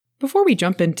Before we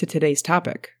jump into today's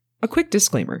topic, a quick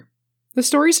disclaimer. The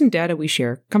stories and data we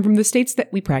share come from the states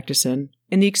that we practice in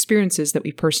and the experiences that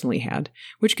we personally had,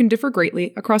 which can differ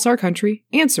greatly across our country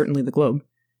and certainly the globe.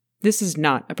 This is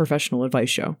not a professional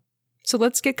advice show. So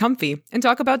let's get comfy and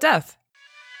talk about death.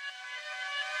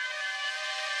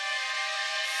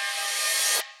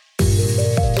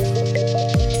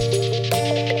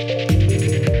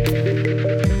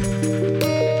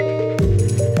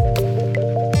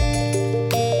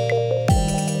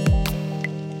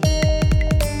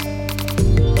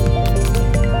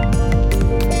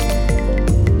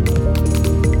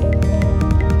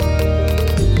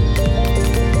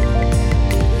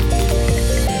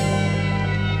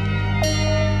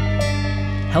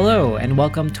 Hello, and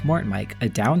welcome to Mort Mike, a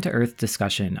down-to-earth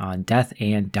discussion on death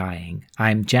and dying.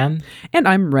 I'm Jem. And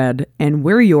I'm Red, and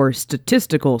we're your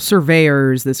statistical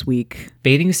surveyors this week.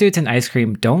 Bathing suits and ice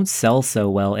cream don't sell so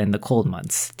well in the cold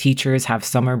months. Teachers have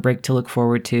summer break to look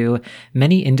forward to.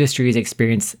 Many industries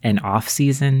experience an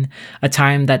off-season, a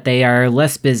time that they are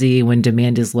less busy when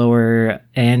demand is lower,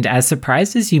 and as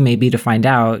surprised as you may be to find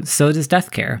out, so does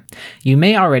death care. You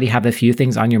may already have a few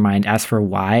things on your mind as for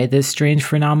why this strange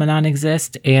phenomenon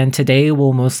exists, and today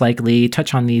we'll most likely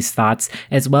touch on these thoughts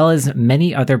as well as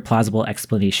many other plausible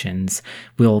explanations.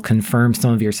 We'll confirm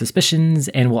some of your suspicions,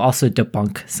 and we'll also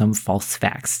debunk some false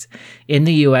facts. In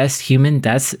the US, human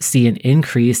deaths see an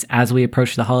increase as we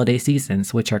approach the holiday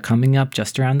seasons, which are coming up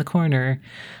just around the corner.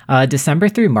 December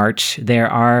through March, there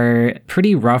are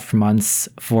pretty rough months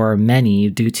for many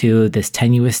due to this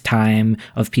tenuous time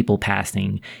of people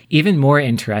passing. Even more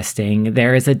interesting,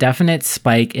 there is a definite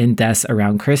spike in deaths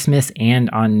around Christmas and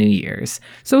on New Year's.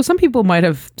 So some people might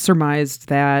have surmised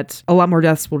that a lot more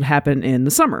deaths would happen in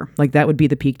the summer. Like that would be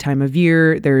the peak time of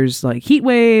year. There's like heat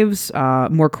waves,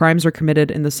 more crimes are committed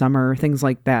in the summer, things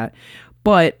like that.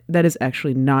 But that is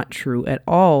actually not true at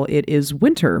all. It is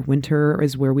winter. Winter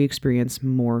is where we experience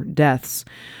more deaths.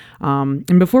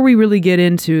 And before we really get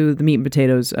into the meat and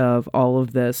potatoes of all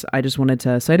of this, I just wanted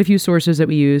to cite a few sources that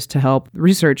we used to help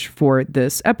research for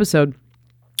this episode.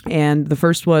 And the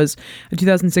first was a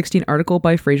 2016 article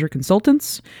by Fraser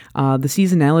Consultants, The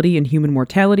Seasonality in Human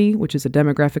Mortality, which is a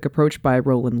demographic approach by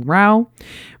Roland Rao,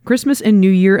 Christmas and New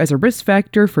Year as a Risk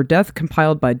Factor for Death,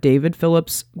 compiled by David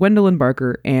Phillips, Gwendolyn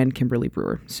Barker, and Kimberly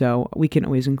Brewer. So we can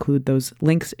always include those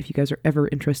links if you guys are ever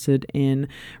interested in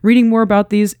reading more about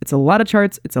these. It's a lot of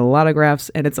charts, it's a lot of graphs,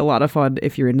 and it's a lot of fun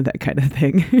if you're into that kind of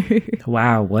thing.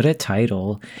 Wow, what a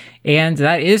title. And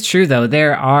that is true, though.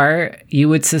 You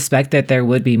would suspect that there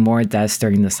would be more deaths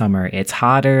during the summer. It's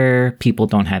hotter, people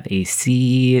don't have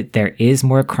AC, there is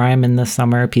more crime in the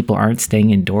summer, people aren't staying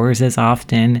indoors as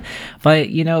often. But,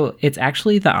 it's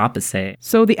actually the opposite.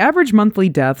 So the average monthly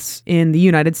deaths in the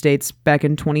United States back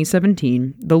in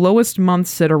 2017, the lowest month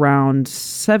sit around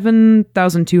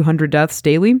 7,200 deaths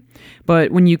daily.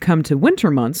 But when you come to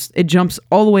winter months, it jumps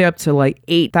all the way up to like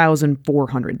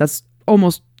 8,400. That's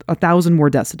almost 1,000 more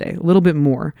deaths a day, a little bit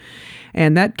more.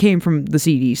 And that came from the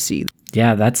CDC.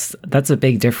 Yeah, that's a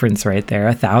big difference right there.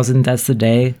 1,000 deaths a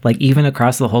day, like even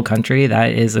across the whole country,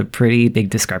 that is a pretty big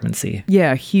discrepancy.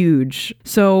 Yeah, huge.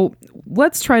 So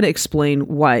let's try to explain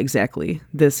why exactly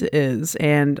this is.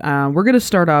 And we're going to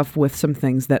start off with some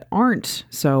things that aren't.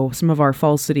 So some of our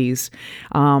falsities.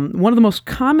 One of the most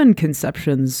common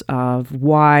conceptions of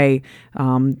why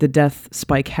the death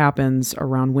spike happens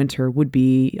around winter would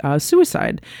be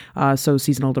suicide. So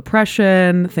seasonal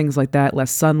depression, things like that,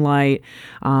 less sunlight.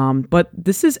 But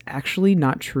this is actually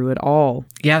not true at all.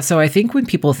 Yeah, so I think when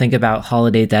people think about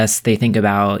holiday deaths, they think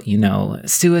about,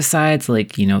 suicides,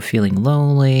 like, feeling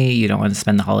lonely, you don't want to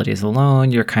spend the holidays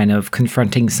alone, you're kind of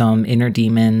confronting some inner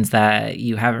demons that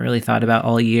you haven't really thought about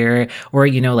all year, or,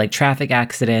 like traffic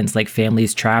accidents, like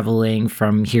families traveling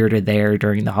from here to there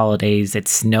during the holidays,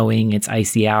 it's snowing, it's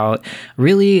icy out.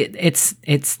 Really,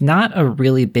 it's not a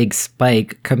really big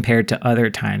spike compared to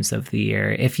other times of the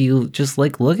year. If you just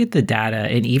look at the data,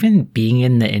 and even being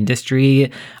in the industry,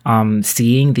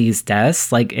 seeing these deaths,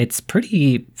 it's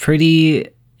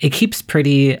it keeps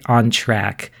pretty on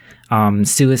track.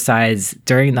 Suicides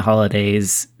during the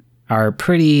holidays are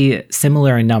pretty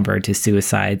similar in number to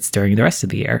suicides during the rest of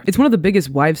the year. It's one of the biggest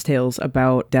wives' tales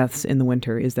about deaths in the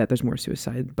winter is that there's more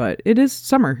suicide, but it is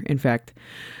summer, in fact.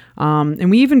 And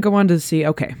we even go on to see,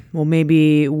 okay, well,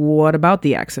 maybe what about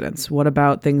the accidents? What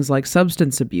about things like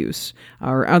substance abuse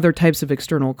or other types of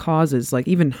external causes, like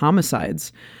even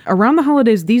homicides? Around the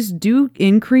holidays, these do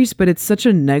increase, but it's such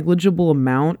a negligible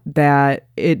amount that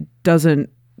it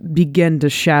doesn't begin to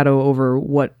shadow over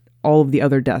what all of the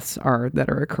other deaths are that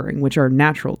are occurring, which are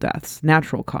natural deaths,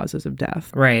 natural causes of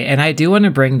death. Right. And I do want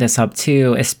to bring this up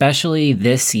too, especially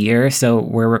this year. So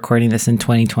we're recording this in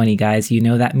 2020, guys. You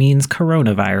know that means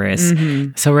coronavirus.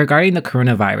 Mm-hmm. So regarding the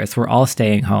coronavirus, we're all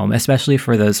staying home, especially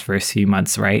for those first few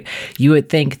months, right? You would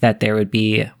think that there would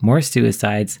be more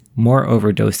suicides, more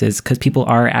overdoses, because people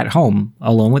are at home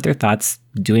alone with their thoughts,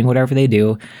 doing whatever they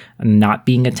do, not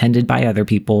being attended by other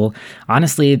people.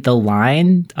 Honestly, the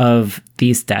line of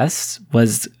these deaths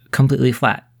was completely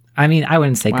flat. I mean, I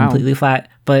wouldn't say completely flat,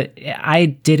 but I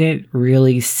didn't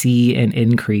really see an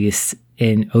increase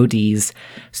in ODs,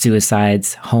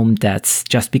 suicides, home deaths,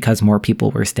 just because more people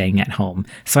were staying at home.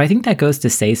 So I think that goes to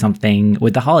say something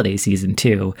with the holiday season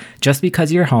too. Just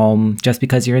because you're home, just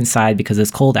because you're inside because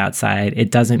it's cold outside, it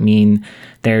doesn't mean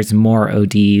there's more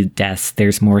OD deaths,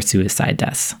 there's more suicide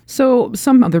deaths. So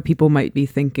some other people might be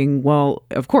thinking, well,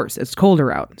 of course, it's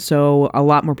colder out. So a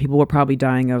lot more people were probably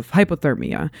dying of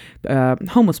hypothermia,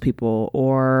 homeless people,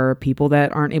 or people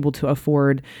that aren't able to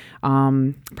afford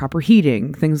proper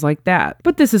heating, things like that.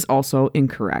 But this is also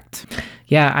incorrect.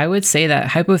 Yeah, I would say that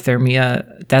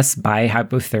hypothermia, deaths by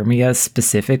hypothermia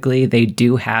specifically, they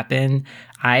do happen.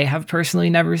 I have personally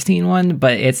never seen one,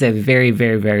 but it's a very,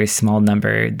 very, very small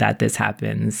number that this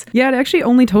happens. Yeah, it actually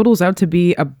only totals out to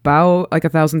be about like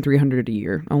 1,300 a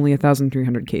year, only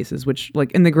 1,300 cases, which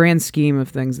like in the grand scheme of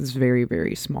things is very,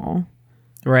 very small.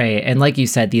 Right. And like you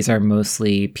said, these are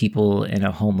mostly people in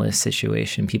a homeless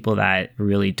situation, people that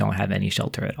really don't have any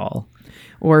shelter at all.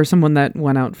 Or someone that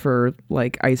went out for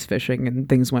like ice fishing and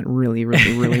things went really,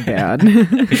 really, really bad.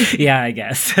 Yeah, I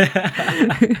guess.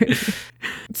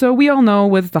 So we all know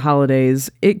with the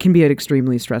holidays, it can be an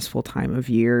extremely stressful time of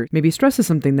year. Maybe stress is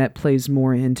something that plays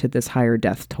more into this higher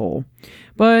death toll.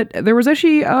 But there was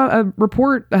actually a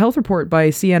health report by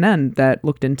CNN that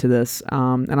looked into this.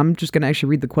 And I'm just going to actually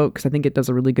read the quote because I think it does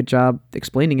a really good job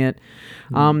explaining it.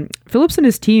 Phillips and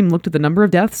his team looked at the number of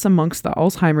deaths amongst the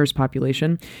Alzheimer's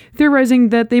population, theorizing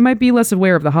that they might be less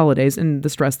aware of the holidays and the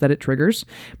stress that it triggers.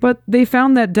 But they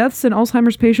found that deaths in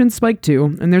Alzheimer's patients spiked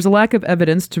too, and there's a lack of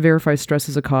evidence to verify stress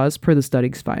as a cause per the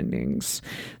study's findings.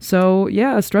 So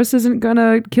yeah, stress isn't going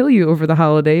to kill you over the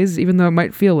holidays, even though it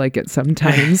might feel like it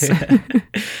sometimes.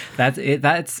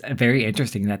 That's very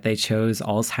interesting that they chose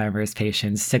Alzheimer's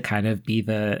patients to kind of be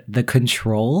the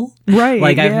control. Right.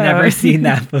 Like I've never seen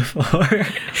that before.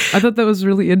 I thought that was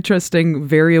really interesting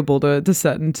variable to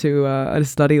set into a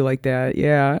study like that.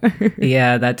 Yeah.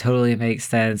 Yeah, that totally makes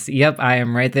sense. Yep, I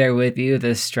am right there with you.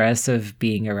 The stress of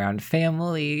being around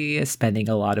family, spending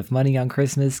a lot of money on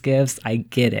Christmas gifts. I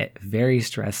get it. Very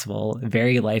stressful,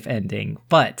 very life-ending.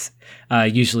 But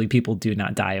usually people do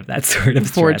not die of that sort of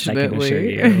stress, I can assure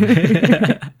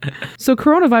you. So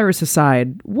coronavirus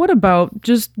aside, what about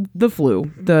just the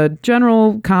flu, the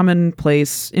general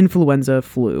commonplace influenza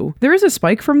flu? There is a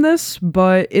spike from this,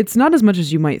 but it's not as much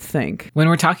as you might think. When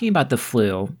we're talking about the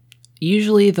flu,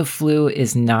 usually the flu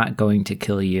is not going to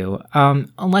kill you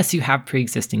unless you have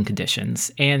pre-existing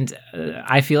conditions. And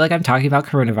I feel like I'm talking about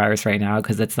coronavirus right now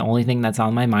because that's the only thing that's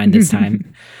on my mind this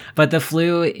time. But the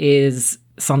flu is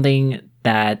something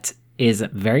that is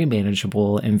very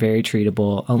manageable and very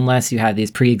treatable unless you have these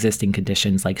pre-existing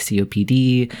conditions like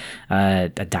COPD,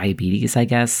 diabetes, I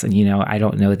guess. And, I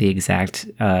don't know the exact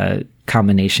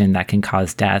combination that can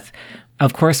cause death.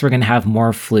 Of course, we're going to have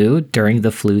more flu during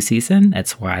the flu season.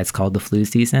 That's why it's called the flu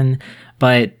season.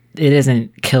 But it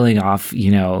isn't killing off,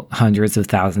 hundreds of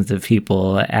thousands of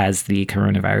people as the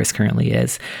coronavirus currently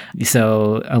is.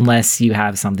 So unless you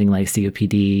have something like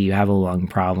COPD, you have a lung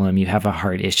problem, you have a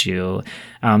heart issue,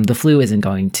 the flu isn't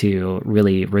going to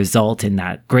really result in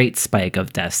that great spike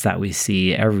of deaths that we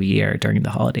see every year during the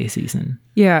holiday season.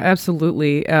 Yeah,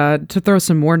 absolutely. To throw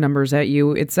some more numbers at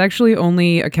you, it's actually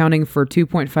only accounting for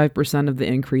 2.5% of the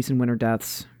increase in winter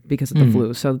deaths because of the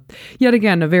flu. So yet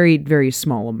again, a very, very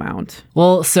small amount.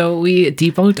 Well, so we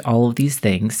debunked all of these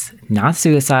things. Not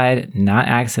suicide, not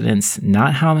accidents,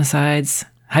 not homicides,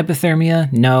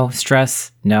 hypothermia, no.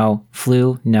 Stress, no.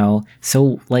 Flu, no.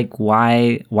 So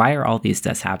why are all these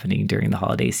deaths happening during the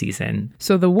holiday season?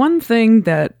 So the one thing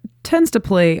that tends to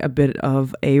play a bit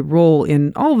of a role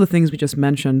in all of the things we just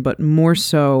mentioned, but more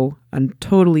so a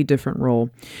totally different role,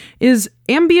 is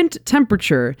ambient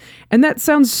temperature. And that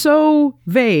sounds so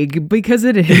vague because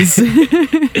it is.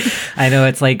 I know,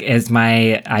 it's like,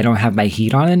 I don't have my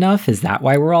heat on enough? Is that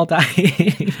why we're all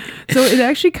dying? So it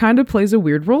actually kind of plays a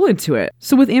weird role into it.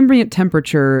 So with ambient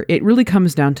temperature, it really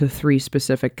comes down to three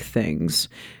specific things.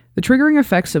 The triggering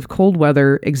effects of cold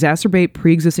weather exacerbate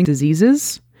pre-existing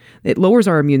diseases. It lowers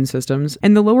our immune systems,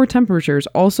 and the lower temperatures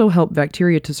also help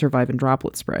bacteria to survive in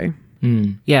droplet spray.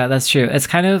 Yeah, that's true. It's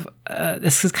kind of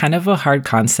this is kind of a hard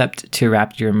concept to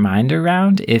wrap your mind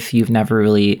around if you've never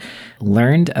really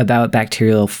learned about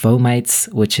bacterial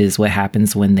fomites, which is what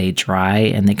happens when they dry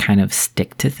and they kind of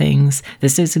stick to things.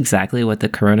 This is exactly what the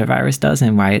coronavirus does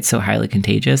and why it's so highly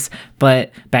contagious.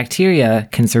 But bacteria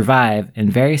can survive in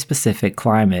very specific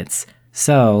climates.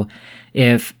 So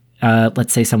if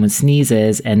let's say someone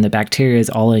sneezes and the bacteria is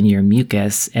all in your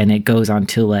mucus and it goes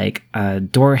onto like a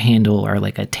door handle or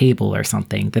like a table or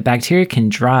something, the bacteria can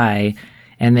dry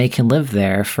and they can live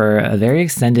there for a very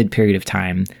extended period of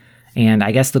time. And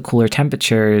I guess the cooler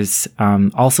temperatures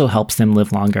also helps them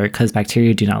live longer because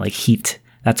bacteria do not like heat.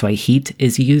 That's why heat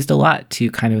is used a lot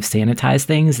to kind of sanitize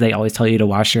things. They always tell you to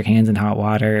wash your hands in hot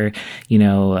water. You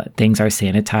know, things are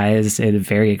sanitized at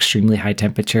very extremely high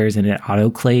temperatures in an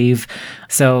autoclave.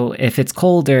 So if it's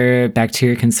colder,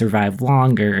 bacteria can survive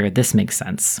longer. This makes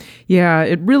sense. Yeah,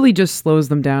 it really just slows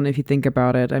them down if you think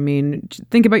about it. I mean,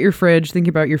 think about your fridge, think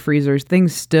about your freezers.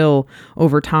 Things still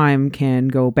over time can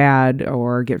go bad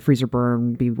or get freezer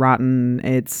burn, be rotten.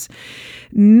 It's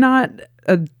not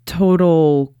a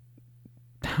total...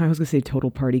 I was going to say total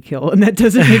party kill, and that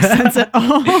doesn't make sense at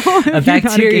all. A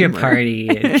bacteria party.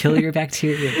 Kill your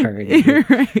bacteria party.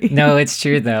 Right. No, it's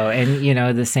true, though. And, you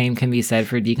know, the same can be said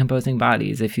for decomposing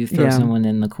bodies. If you throw someone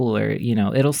in the cooler, you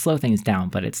know, it'll slow things down,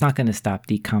 but it's not going to stop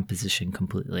decomposition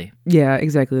completely. Yeah,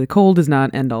 exactly. The cold is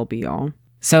not end all be all.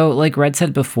 So like Red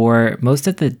said before, most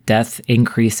of the death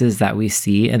increases that we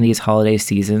see in these holiday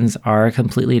seasons are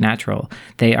completely natural.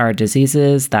 They are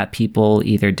diseases that people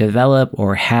either develop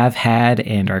or have had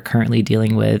and are currently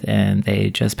dealing with, and they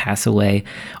just pass away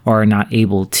or are not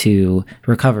able to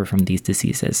recover from these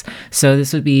diseases. So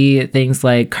this would be things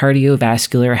like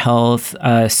cardiovascular health,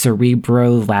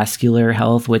 cerebrovascular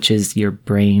health, which is your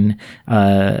brain,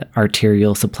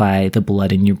 arterial supply, the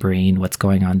blood in your brain, what's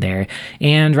going on there,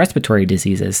 and respiratory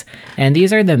disease. And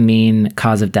these are the main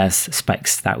cause of death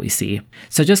spikes that we see.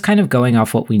 So just kind of going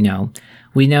off what we know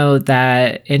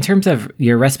that in terms of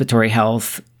your respiratory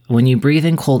health, when you breathe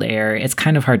in cold air, it's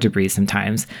kind of hard to breathe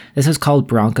sometimes. This is called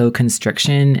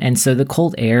bronchoconstriction. And so the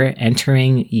cold air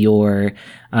entering your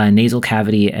nasal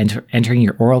cavity and entering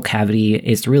your oral cavity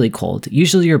is really cold.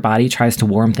 Usually your body tries to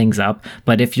warm things up,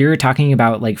 but if you're talking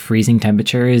about like freezing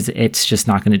temperatures, it's just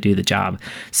not going to do the job.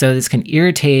 So this can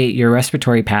irritate your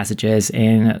respiratory passages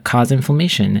and cause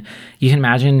inflammation. You can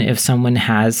imagine if someone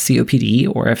has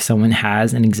COPD or if someone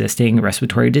has an existing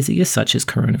respiratory disease such as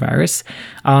coronavirus,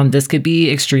 this could be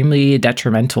extremely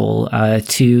detrimental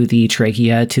to the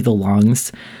trachea, to the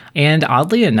lungs. And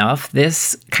oddly enough,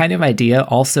 this kind of idea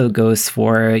also goes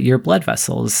for your blood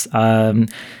vessels.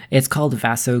 It's called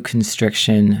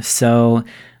vasoconstriction. So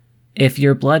if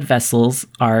your blood vessels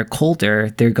are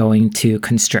colder, they're going to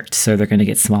constrict, so they're going to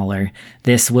get smaller.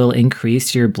 This will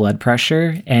increase your blood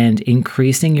pressure, and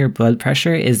increasing your blood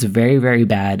pressure is very, very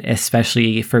bad,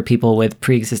 especially for people with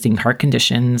pre-existing heart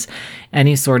conditions,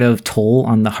 any sort of toll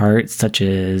on the heart, such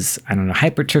as,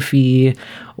 hypertrophy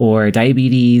or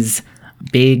diabetes.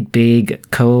 Big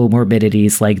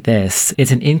comorbidities like this,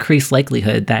 it's an increased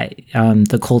likelihood that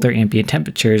the colder ambient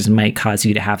temperatures might cause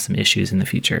you to have some issues in the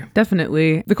future.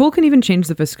 Definitely. The cold can even change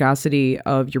the viscosity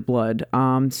of your blood.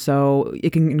 So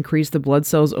it can increase the blood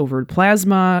cells over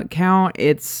plasma count.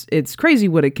 It's crazy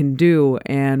what it can do.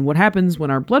 And what happens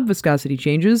when our blood viscosity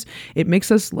changes, it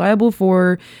makes us liable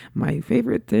for my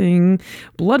favorite thing,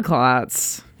 blood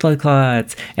clots. Blood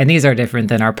clots. And these are different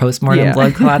than our postmortem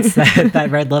blood clots that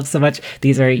Red loves so much.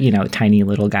 These are, tiny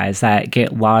little guys that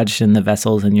get lodged in the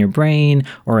vessels in your brain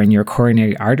or in your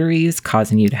coronary arteries,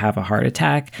 causing you to have a heart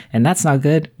attack. And that's not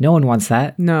good. No one wants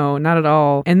that. No, not at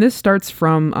all. And this starts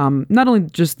from not only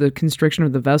just the constriction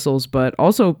of the vessels, but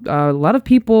also a lot of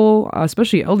people,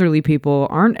 especially elderly people,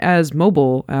 aren't as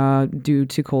mobile due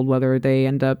to cold weather. They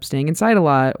end up staying inside a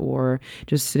lot or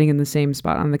just sitting in the same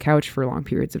spot on the couch for long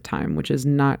periods of time, which is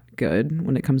not good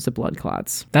when it comes to blood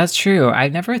clots. That's true. I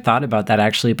never thought about that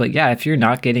actually, but yeah, if you're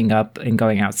not getting up and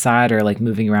going outside or like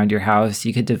moving around your house,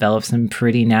 you could develop some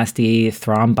pretty nasty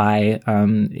thrombi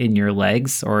in your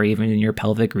legs or even in your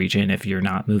pelvic region if you're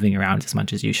not moving around as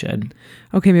much as you should.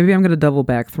 Okay, maybe I'm going to double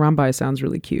back. Thrombi sounds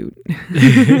really cute.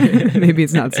 Maybe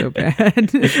it's not so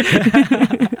bad.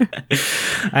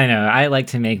 I know. I like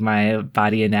to make my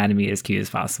body anatomy as cute as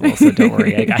possible, so don't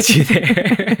worry, I got you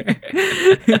there.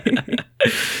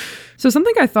 So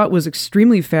something I thought was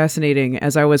extremely fascinating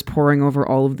as I was poring over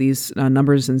all of these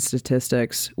numbers and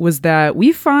statistics was that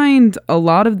we find a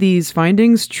lot of these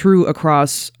findings true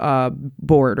across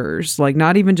borders, like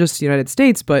not even just the United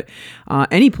States, but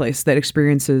any place that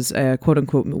experiences a quote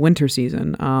unquote winter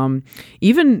season.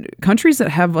 Even countries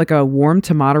that have like a warm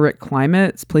to moderate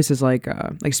climate, places like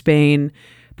Spain,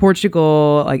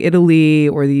 Portugal, like Italy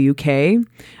or the UK,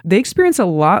 they experience a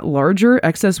lot larger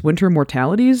excess winter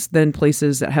mortalities than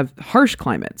places that have harsh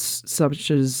climates,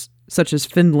 such as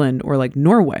Finland or like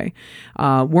Norway.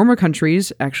 Warmer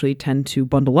countries actually tend to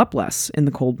bundle up less in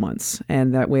the cold months,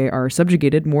 and that way are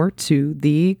subjugated more to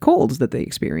the colds that they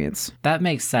experience. That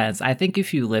makes sense. I think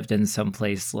if you lived in some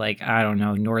place like, I don't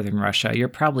know, northern Russia, you're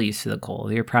probably used to the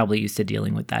cold. You're probably used to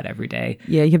dealing with that every day.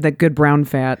 Yeah, you have that good brown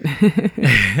fat.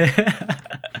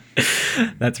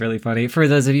 That's really funny. For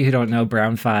those of you who don't know,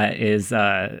 brown fat is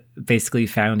basically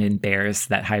found in bears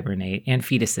that hibernate and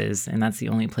fetuses, and that's the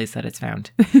only place that it's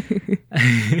found.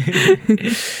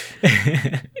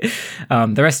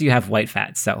 The rest of you have white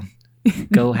fat, so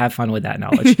go have fun with that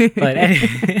knowledge. But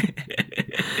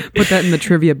put that in the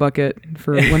trivia bucket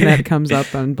for when that comes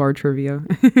up on bar trivia.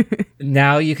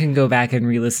 Now you can go back and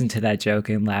re-listen to that joke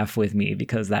and laugh with me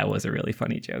because that was a really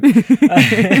funny joke.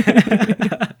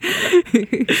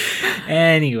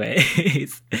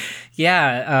 Anyways,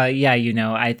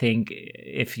 I think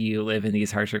if you live in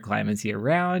these harsher climates year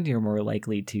round, you're more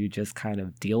likely to just kind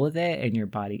of deal with it and your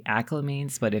body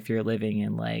acclimates. But if you're living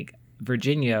in like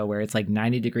Virginia, where it's like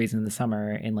 90 degrees in the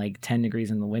summer and like 10 degrees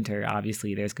in the winter,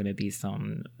 obviously there's going to be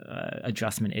some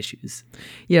adjustment issues.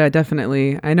 Yeah,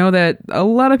 definitely. I know that a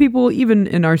lot of people, even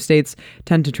in our states,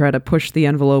 tend to try to push the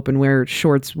envelope and wear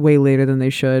shorts way later than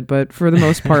they should. But for the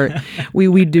most part,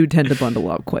 we do tend to bundle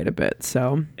up quite a bit.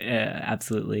 So yeah,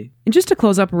 absolutely. And just to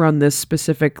close up around this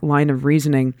specific line of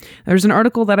reasoning, there's an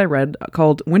article that I read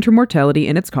called Winter Mortality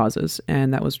and Its Causes,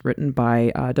 and that was written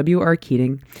by W.R.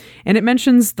 Keating. And it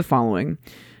mentions the following.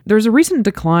 There's a recent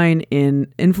decline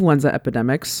in influenza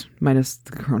epidemics, minus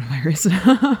the coronavirus.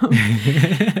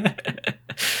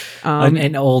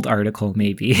 An old article,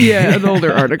 maybe. Yeah, an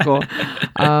older article.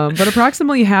 But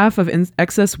approximately half of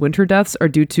excess winter deaths are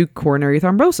due to coronary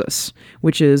thrombosis,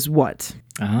 which is what?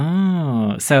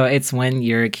 Oh, so it's when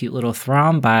your cute little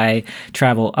thrombi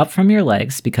travel up from your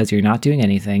legs because you're not doing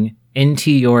anything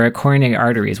into your coronary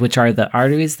arteries, which are the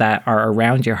arteries that are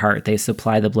around your heart. They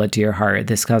supply the blood to your heart.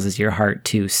 This causes your heart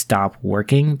to stop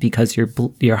working because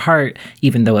your heart,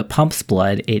 even though it pumps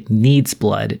blood, it needs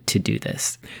blood to do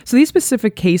this. So these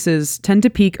specific cases tend to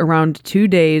peak around 2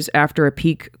 days after a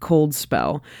peak cold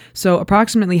spell. So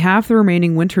approximately half the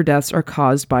remaining winter deaths are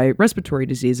caused by respiratory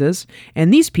diseases,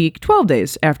 and these peak 12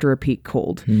 days after a peak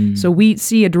cold. So we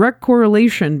see a direct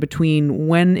correlation between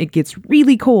when it gets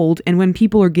really cold and when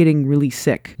people are getting really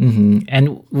sick.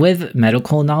 And with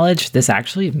medical knowledge, this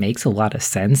actually makes a lot of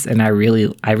sense. And I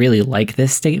really like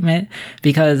this statement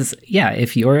because, yeah,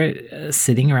 if you're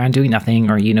sitting around doing nothing,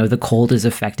 or, you know, the cold is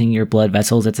affecting your blood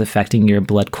vessels, it's affecting your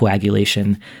blood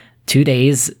coagulation, 2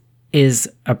 days is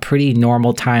a pretty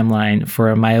normal timeline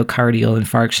for a myocardial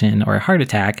infarction or a heart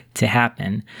attack to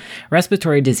happen.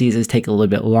 Respiratory diseases take a little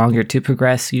bit longer to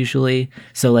progress usually.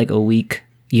 So like a week.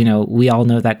 You know, we all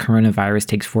know that coronavirus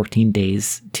takes 14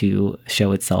 days to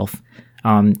show itself.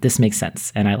 This makes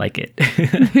sense, and I like it.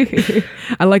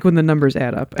 I like when the numbers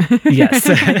add up. Yes.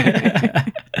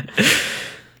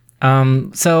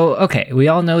 Okay, we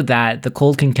all know that the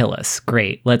cold can kill us.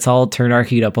 Great. Let's all turn our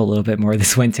heat up a little bit more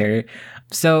this winter.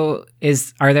 So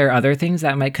are there other things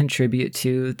that might contribute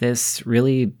to this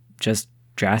really just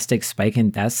drastic spike in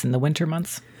deaths in the winter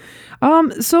months?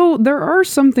 So there are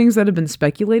some things that have been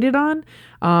speculated on,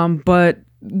 but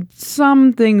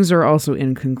some things are also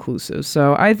inconclusive.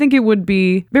 So I think it would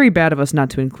be very bad of us not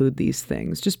to include these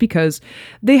things just because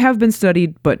they have been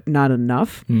studied, but not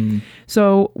enough.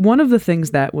 So one of the things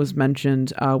that was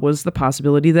mentioned was the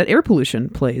possibility that air pollution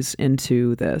plays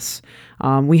into this.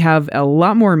 We have a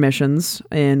lot more emissions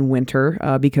in winter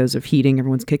because of heating.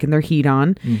 Everyone's kicking their heat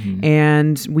on.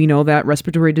 And we know that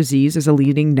respiratory disease is a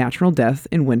leading natural death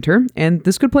in winter. And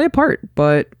this could play a part,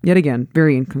 but yet again,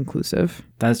 very inconclusive.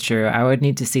 That's true. I would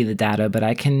need to see the data, but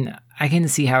I can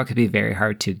see how it could be very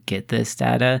hard to get this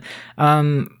data.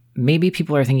 Maybe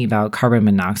people are thinking about carbon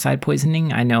monoxide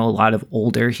poisoning. I know a lot of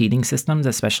older heating systems,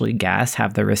 especially gas,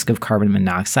 have the risk of carbon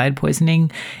monoxide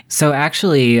poisoning. So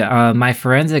actually, my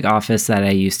forensic office that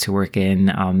I used to work in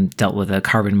dealt with a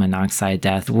carbon monoxide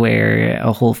death where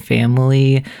a whole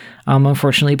family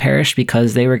unfortunately perished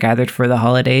because they were gathered for the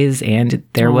holidays and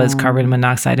there was carbon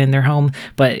monoxide in their home.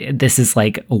 But this is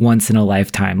like a once in a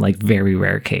lifetime, like very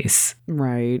rare case.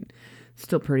 Right.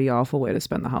 Still pretty awful way to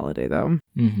spend the holiday, though.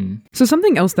 Mm-hmm. So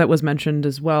something else that was mentioned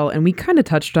as well, and we kind of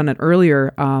touched on it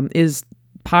earlier, is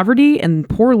poverty and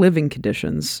poor living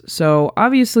conditions. So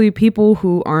obviously people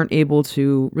who aren't able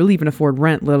to really even afford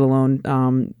rent, let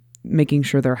alone making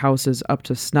sure their house is up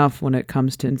to snuff when it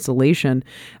comes to insulation.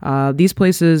 These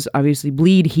places obviously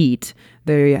bleed heat.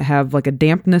 They have like a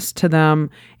dampness to them,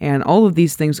 and all of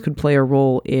these things could play a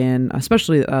role in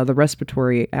especially the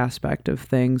respiratory aspect of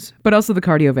things, but also the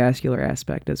cardiovascular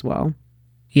aspect as well.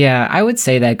 Yeah, I would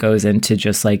say that goes into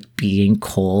just like being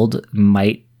cold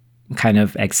might kind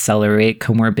of accelerate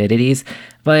comorbidities,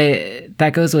 but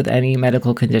that goes with any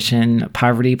medical condition.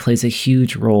 Poverty plays a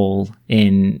huge role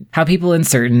in how people in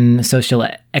certain social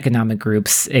economic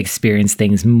groups experience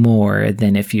things more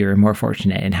than if you're more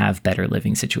fortunate and have better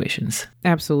living situations.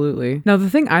 Absolutely. Now, the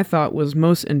thing I thought was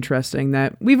most interesting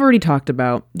that we've already talked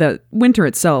about, that winter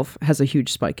itself has a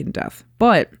huge spike in death,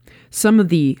 but some of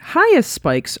the highest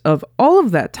spikes of all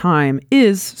of that time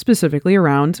is specifically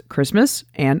around Christmas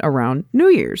and around New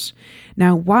Year's.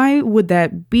 Now, why would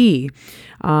that be?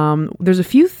 There's a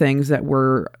few things that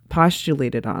were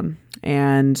postulated on.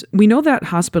 And we know that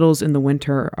hospitals in the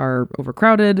winter are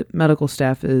overcrowded. Medical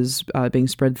staff is being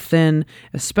spread thin,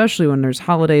 especially when there's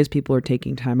holidays. People are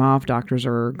taking time off. Doctors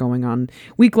are going on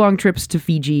week-long trips to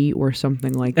Fiji or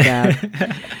something like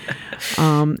that.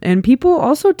 And people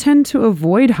also tend to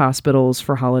avoid hospitals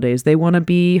for holidays. They want to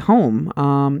be home.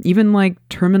 Even like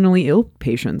terminally ill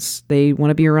patients, they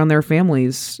want to be around their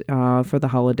families for the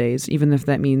holidays, even if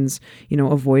that means,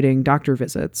 avoiding doctor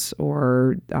visits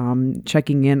or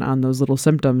checking in on those little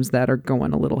symptoms that are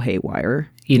going a little haywire.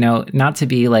 Not to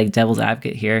be like devil's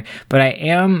advocate here, but I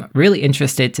am really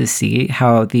interested to see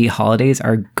how the holidays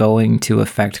are going to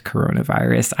affect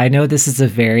coronavirus. I know this is a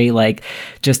very like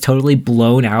just totally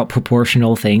blown out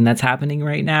proportional thing that's happening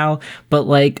right now, but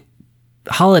like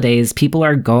holidays, people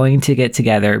are going to get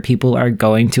together. People are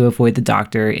going to avoid the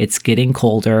doctor. It's getting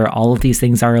colder. All of these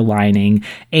things are aligning.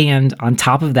 And on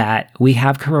top of that, we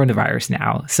have coronavirus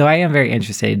now. So I am very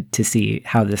interested to see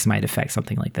how this might affect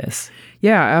something like this.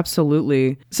 Yeah,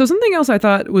 absolutely. So something else I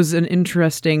thought was an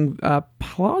interesting,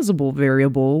 plausible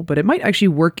variable, but it might actually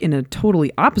work in a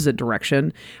totally opposite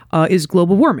direction, is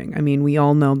global warming. I mean, we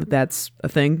all know that that's a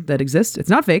thing that exists. It's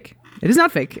not fake. It is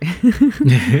not fake.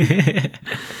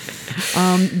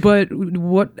 But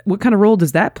what kind of role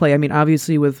does that play? I mean,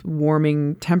 obviously with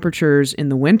warming temperatures in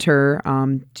the winter,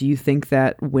 do you think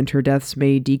that winter deaths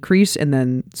may decrease and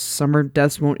then summer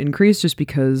deaths won't increase just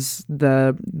because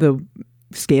the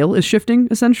scale is shifting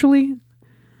essentially?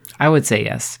 I would say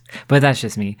yes, but that's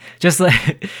just me. Just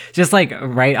like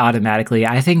right automatically,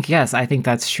 I think yes. I think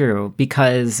that's true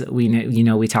because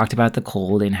we talked about the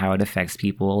cold and how it affects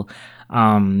people.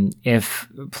 If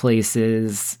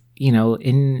places,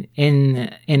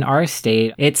 in our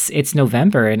state, it's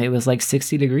November and it was like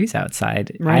 60 degrees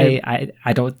outside. Right.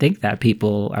 I don't think that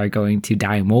people are going to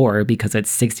die more because it's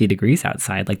 60 degrees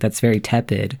outside. Like that's very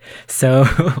tepid. So,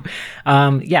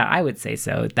 yeah, I would say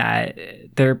so that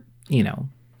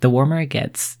the warmer it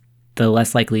gets, the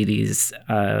less likely these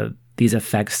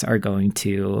effects are going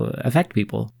to affect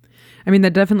people. I mean,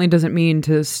 that definitely doesn't mean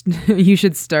you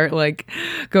should start like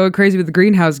going crazy with the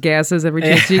greenhouse gases every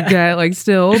chance you get. Like,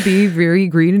 still be very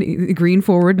green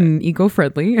forward and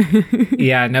eco-friendly.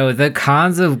 Yeah, no, the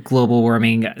cons of global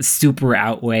warming super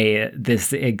outweigh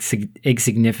this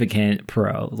insignificant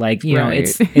pro. Like,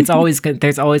 Right. it's always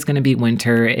there's always going to be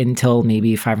winter until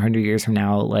maybe 500 years from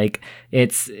now. Like,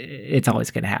 it's always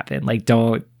going to happen. Like,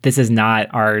 this is not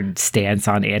our stance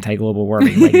on anti-global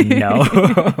warming. Like,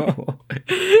 no.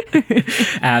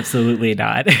 Absolutely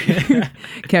not.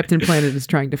 Captain Planet is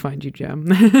trying to find you, Jem.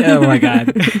 Oh my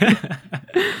God.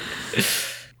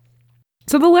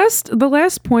 So the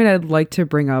last point I'd like to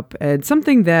bring up, and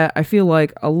something that I feel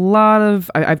like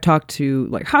I've talked to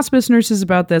like hospice nurses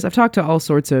about this. I've talked to all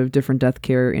sorts of different death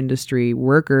care industry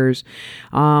workers,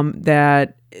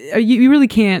 that you really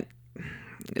can't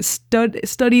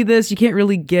study this. You can't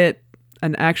really get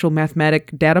an actual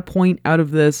mathematic data point out of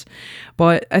this,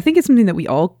 but I think it's something that we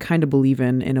all kind of believe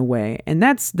in a way, and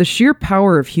that's the sheer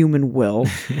power of human will.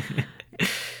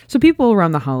 So people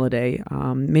around the holiday,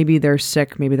 maybe they're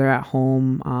sick, maybe they're at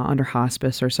home under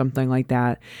hospice or something like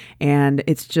that, and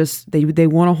it's just they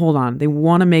want to hold on. They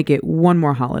want to make it one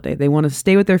more holiday. They want to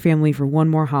stay with their family for one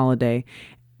more holiday,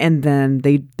 and then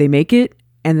they make it,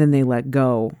 and then they let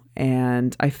go.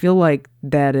 And I feel like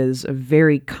that is a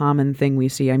very common thing we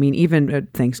see. I mean, even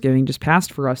Thanksgiving just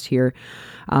passed for us here.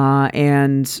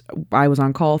 And I was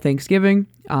on call Thanksgiving,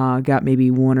 got maybe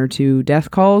 1 or 2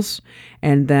 death calls.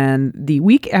 And then the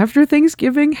week after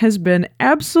Thanksgiving has been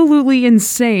absolutely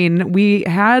insane. We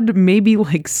had maybe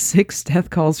like 6 death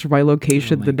calls for my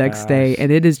location the next day.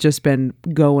 And it has just been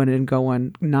going and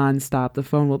going nonstop. The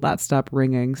phone will not stop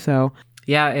ringing. So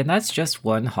yeah, and that's just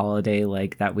one holiday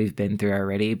like that we've been through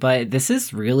already. But this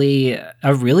is really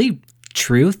a really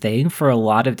true thing for a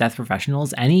lot of death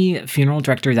professionals. Any funeral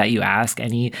director that you ask,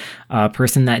 any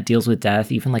person that deals with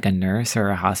death, even like a nurse or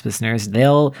a hospice nurse,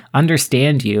 they'll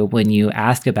understand you when you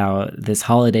ask about this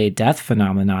holiday death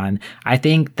phenomenon. I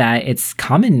think that it's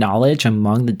common knowledge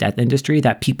among the death industry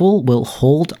that people will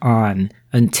hold on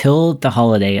until the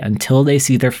holiday, until they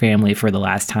see their family for the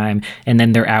last time, and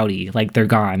then they're outie, like they're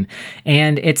gone.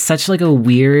 And it's such like a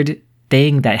weird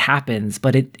thing that happens,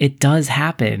 but it does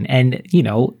happen. And, you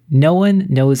know, no one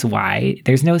knows why.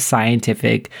 There's no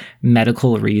scientific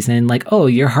medical reason like, oh,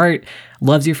 your heart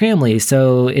loves your family,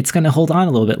 so it's going to hold on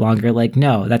a little bit longer. Like,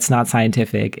 no, that's not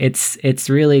scientific. It's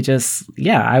really just,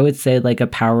 yeah, I would say like a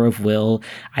power of will.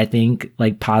 I think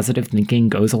like positive thinking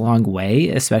goes a long way,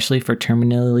 especially for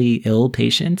terminally ill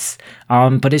patients.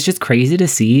 But it's just crazy to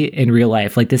see in real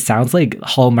life. Like, this sounds like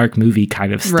Hallmark movie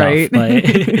kind of stuff, right? But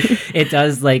it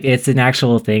does, like, it's an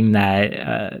actual thing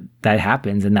that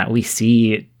happens and that we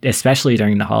see, especially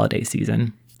during the holiday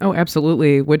season. Oh,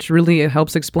 absolutely, which really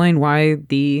helps explain why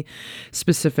the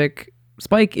specific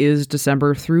spike is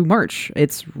December through March.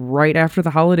 It's right after the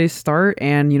holidays start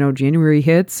and, you know, January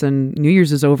hits and New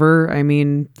Year's is over. I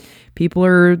mean,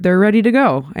 they're ready to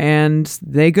go, and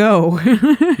they go.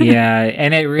 Yeah,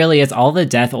 and it really is all the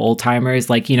death old timers.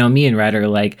 Like, you know, me and Red are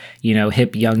like, you know,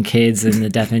 hip young kids in the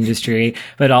death industry,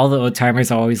 but all the old timers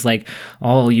are always like,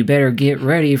 oh, you better get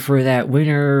ready for that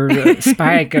winter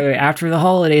spike after the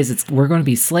holidays. We're going to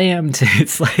be slammed.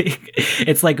 It's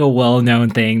like a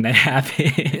well-known thing that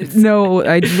happens. No,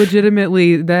 I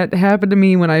legitimately, that happened to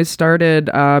me when I started,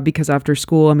 because after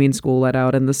school, I mean, school let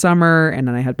out in the summer, and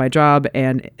then I had my job,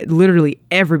 and literally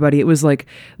everybody, it was like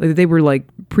they were like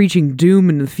preaching doom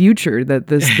in the future, that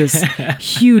this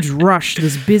huge rush,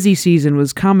 this busy season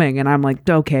was coming. And I'm like,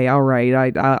 okay, all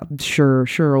right,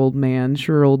 sure old man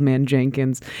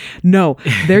Jenkins. No,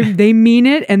 they mean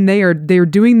it, and they're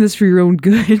doing this for your own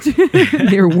good.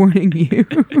 They're warning you.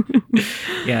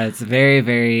 Yeah, it's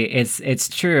very it's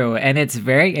true, and it's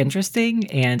very interesting,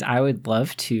 and I would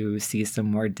love to see some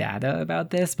more data about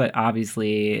this, but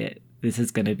obviously this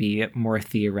is going to be more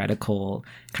theoretical,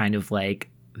 kind of like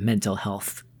mental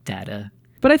health data.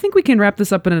 But I think we can wrap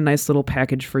this up in a nice little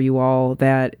package for you all,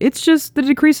 that it's just the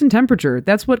decrease in temperature.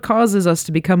 That's what causes us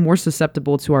to become more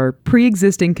susceptible to our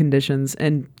pre-existing conditions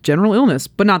and general illness,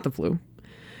 but not the flu.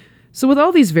 So with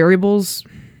all these variables,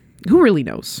 who really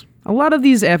knows? A lot of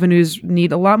these avenues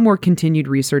need a lot more continued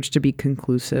research to be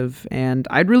conclusive, and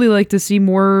I'd really like to see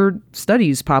more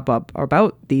studies pop up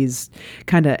about these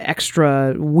kind of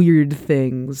extra weird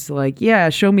things. Like, yeah,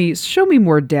 show me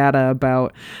more data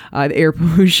about air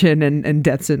pollution and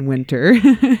deaths in winter.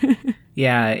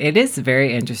 Yeah, it is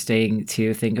very interesting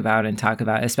to think about and talk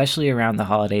about, especially around the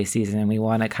holiday season. And we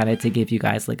want to kind of to give you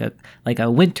guys like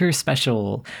a winter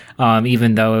special,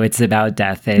 even though it's about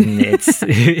death and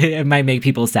it might make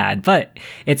people sad, but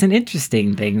it's an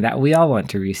interesting thing that we all want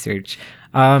to research.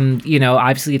 You know,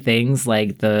 obviously things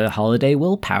like the holiday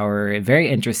willpower, very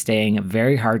interesting,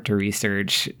 very hard to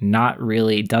research,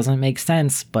 doesn't make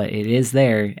sense, but it is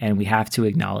there and we have to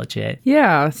acknowledge it.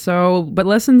 Yeah, but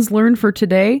lessons learned for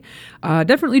today,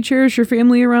 definitely cherish your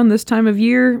family around this time of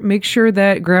year. Make sure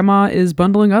that grandma is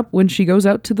bundling up when she goes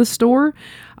out to the store,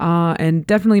 and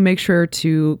definitely make sure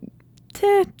to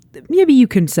maybe you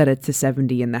can set it to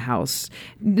 70 in the house.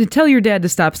 Tell your dad to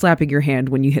stop slapping your hand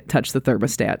when you touch the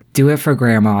thermostat. Do it for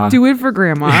grandma.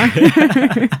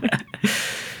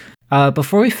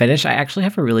 Before we finish, I actually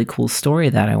have a really cool story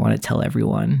that I want to tell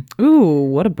everyone. Ooh,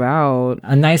 what about?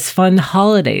 A nice, fun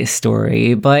holiday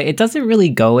story, but it doesn't really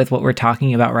go with what we're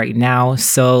talking about right now,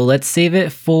 so let's save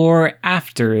it for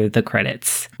after the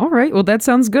credits. All right, well, that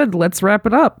sounds good. Let's wrap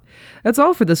it up. That's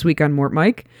all for this week on Mort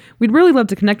Mike. We'd really love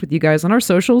to connect with you guys on our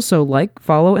socials, so like,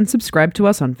 follow, and subscribe to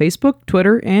us on Facebook,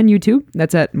 Twitter, and YouTube.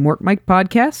 That's at Mort Mike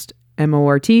Podcast,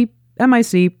 MortMic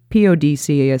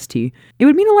Podcast. It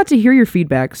would mean a lot to hear your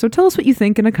feedback, so tell us what you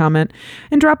think in a comment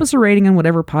and drop us a rating on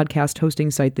whatever podcast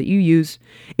hosting site that you use.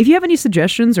 If you have any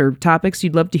suggestions or topics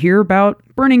you'd love to hear about,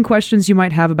 burning questions you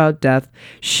might have about death,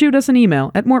 shoot us an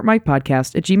email at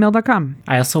mortmikepodcast@gmail.com.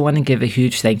 I also want to give a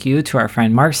huge thank you to our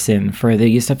friend Marson for the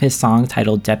use of his song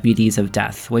titled Deputies of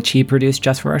Death, which he produced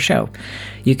just for our show.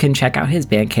 You can check out his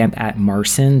Bandcamp at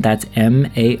Marson, that's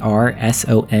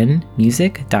MARSON,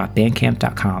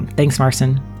 music.bandcamp.com. Thanks,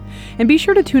 Marson. And be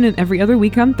sure to tune in every other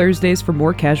week on Thursdays for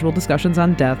more casual discussions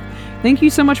on death. Thank you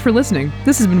so much for listening.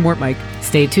 This has been Mort Mike.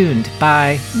 Stay tuned.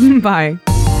 Bye. Bye.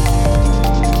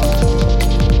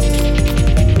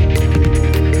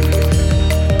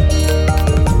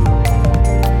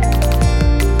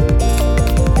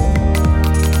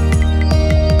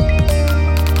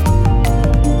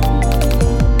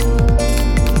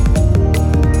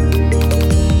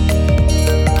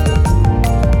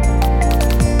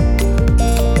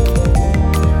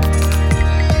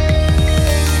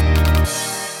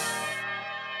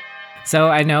 So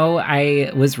I know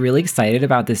I was really excited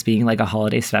about this being like a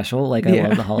holiday special. Like I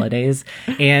love the holidays.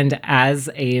 And as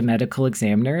a medical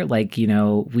examiner, like, you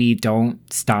know, we don't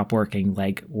stop working.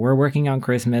 Like we're working on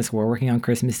Christmas, we're working on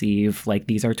Christmas Eve. Like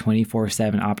these are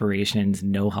 24/7 operations,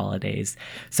 no holidays.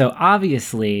 So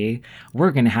obviously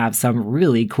we're going to have some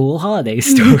really cool holiday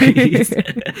stories.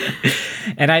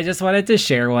 And I just wanted to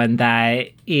share one that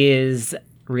is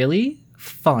really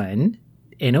fun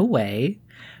in a way.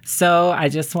 So I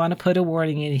just want to put a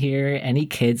warning in here. Any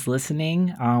kids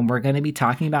listening, we're going to be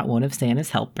talking about one of Santa's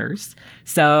helpers.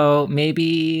 So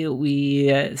maybe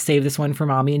we save this one for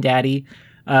mommy and daddy.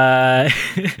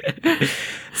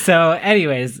 So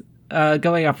anyways,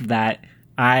 going off of that,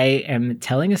 I am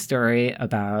telling a story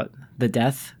about the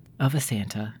death of a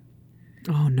Santa.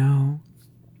 Oh, no.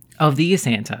 Of the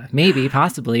Santa. Maybe,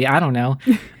 possibly. I don't know.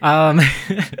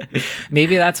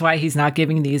 Maybe that's why he's not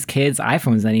giving these kids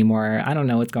iPhones anymore. I don't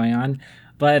know what's going on.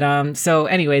 But so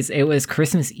anyways, it was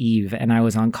Christmas Eve and I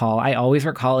was on call. I always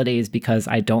work holidays because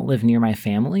I don't live near my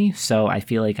family. So I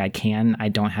feel like I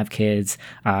don't have kids.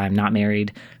 I'm not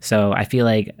married. So I feel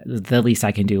like the least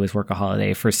I can do is work a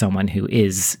holiday for someone who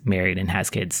is married and has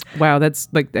kids. Wow, that's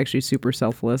like actually super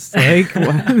selfless. Like,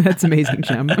 wow, that's amazing,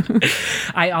 Jem.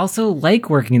 I also like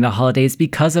working the holidays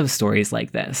because of stories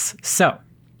like this. So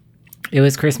it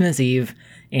was Christmas Eve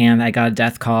and I got a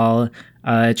death call.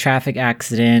 Traffic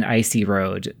accident, icy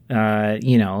road.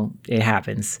 You know, it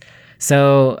happens.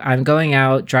 So I'm driving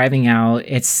out.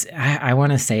 I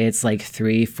want to say it's like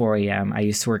 4 a.m. I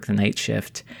used to work the night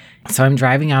shift. So I'm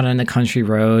driving out on a country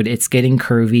road. It's getting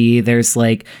curvy. There's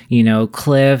like, you know,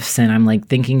 cliffs and I'm like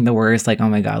thinking the worst, like, oh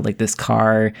my God, like this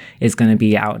car is going to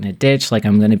be out in a ditch. Like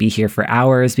I'm going to be here for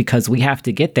hours because we have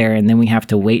to get there and then we have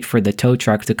to wait for the tow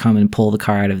truck to come and pull the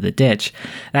car out of the ditch.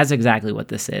 That's exactly what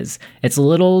this is. It's a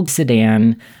little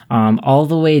sedan, all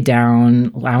the way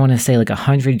down, I want to say like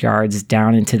 100 yards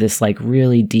down into this like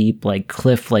really deep, like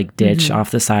cliff, like ditch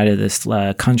off the side of this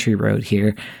country road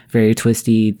here. Very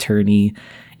twisty, turny.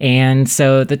 And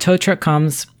so the tow truck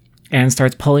comes and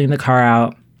starts pulling the car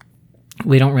out.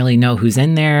 We don't really know who's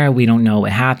in there. We don't know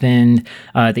what happened.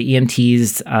 The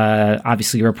EMTs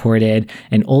obviously reported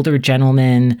an older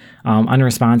gentleman,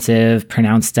 unresponsive,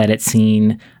 pronounced dead at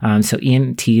scene. So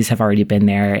EMTs have already been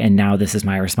there, and now this is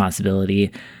my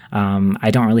responsibility. I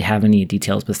don't really have any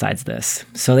details besides this.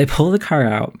 So they pull the car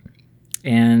out,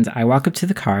 and I walk up to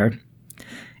the car,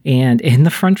 and in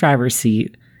the front driver's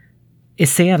seat is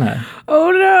Santa.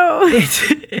 Oh no!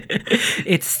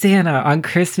 It's Santa on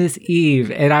Christmas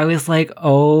Eve, and I was like,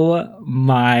 "Oh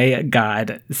my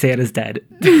God, Santa's dead."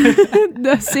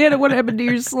 Santa, what happened to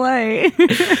your sleigh?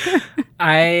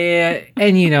 Okay,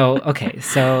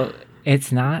 so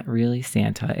it's not really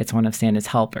Santa; it's one of Santa's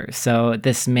helpers. So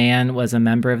this man was a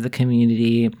member of the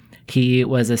community. He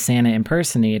was a Santa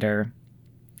impersonator,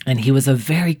 and he was a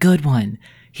very good one.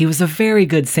 He was a very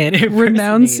good Santa impersonator.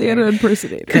 Renowned Santa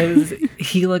impersonator. Because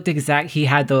he looked he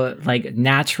had the like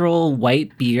natural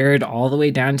white beard all the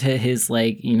way down to his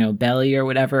like, you know, belly or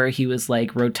whatever. He was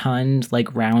like rotund,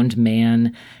 like round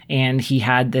man. And he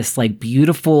had this like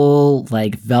beautiful,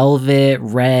 like velvet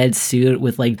red suit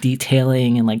with like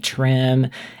detailing and like trim.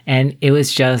 And it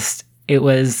was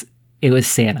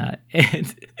Santa.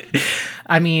 And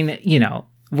I mean, you know,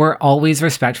 we're always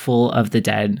respectful of the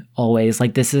dead, always.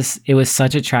 Like it was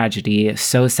such a tragedy,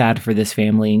 so sad for this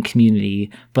family and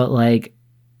community. But like,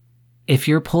 if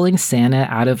you're pulling Santa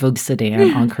out of a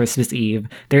sedan on Christmas Eve,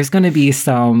 there's going to be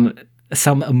some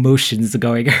emotions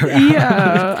going around.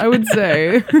 Yeah, I would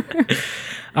say.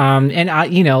 And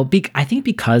I think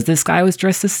because this guy was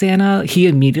dressed as Santa, he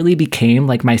immediately became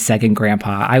like my second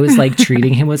grandpa. I was like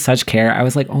treating him with such care. I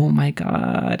was like, oh my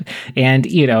God. And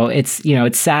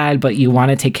it's sad, but you want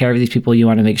to take care of these people. You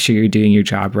want to make sure you're doing your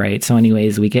job right. So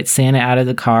anyways, we get Santa out of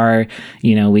the car.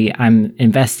 I'm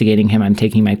investigating him. I'm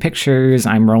taking my pictures.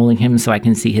 I'm rolling him so I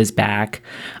can see his back.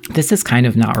 This is kind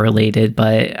of not related,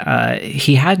 but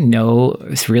he had no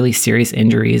really serious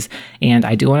injuries. And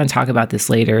I do want to talk about this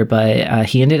later, but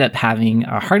he ended up having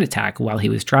a heart attack while he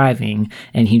was driving,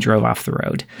 and he drove off the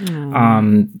road.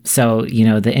 So,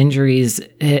 the injuries,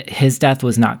 his death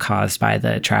was not caused by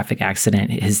the traffic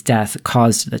accident. His death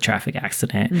caused the traffic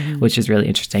accident, which is really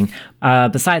interesting.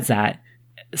 Besides that,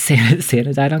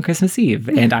 Santa died on Christmas Eve,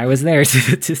 and I was there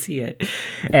to see it.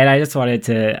 And I just wanted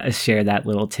to share that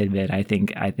little tidbit. I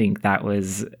think that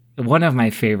was one of my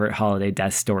favorite holiday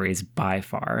death stories by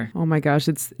far. Oh my gosh,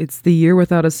 it's the year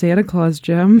without a Santa Claus,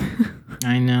 Jem.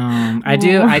 I know. I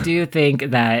do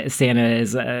think that Santa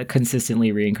is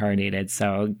consistently reincarnated.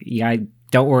 So yeah,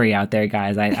 don't worry out there,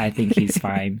 guys. I think he's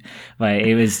fine. But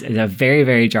it was a very,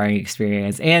 very jarring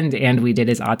experience. And we did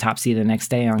his autopsy the next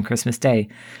day on Christmas Day.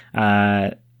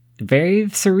 Very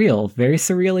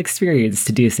surreal experience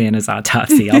to do Santa's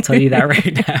autopsy. I'll tell you that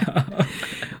right now.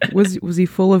 Was he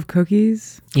full of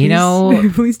cookies?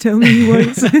 Please tell me he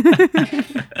was.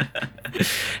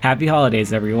 Happy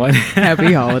holidays, everyone.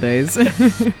 Happy holidays.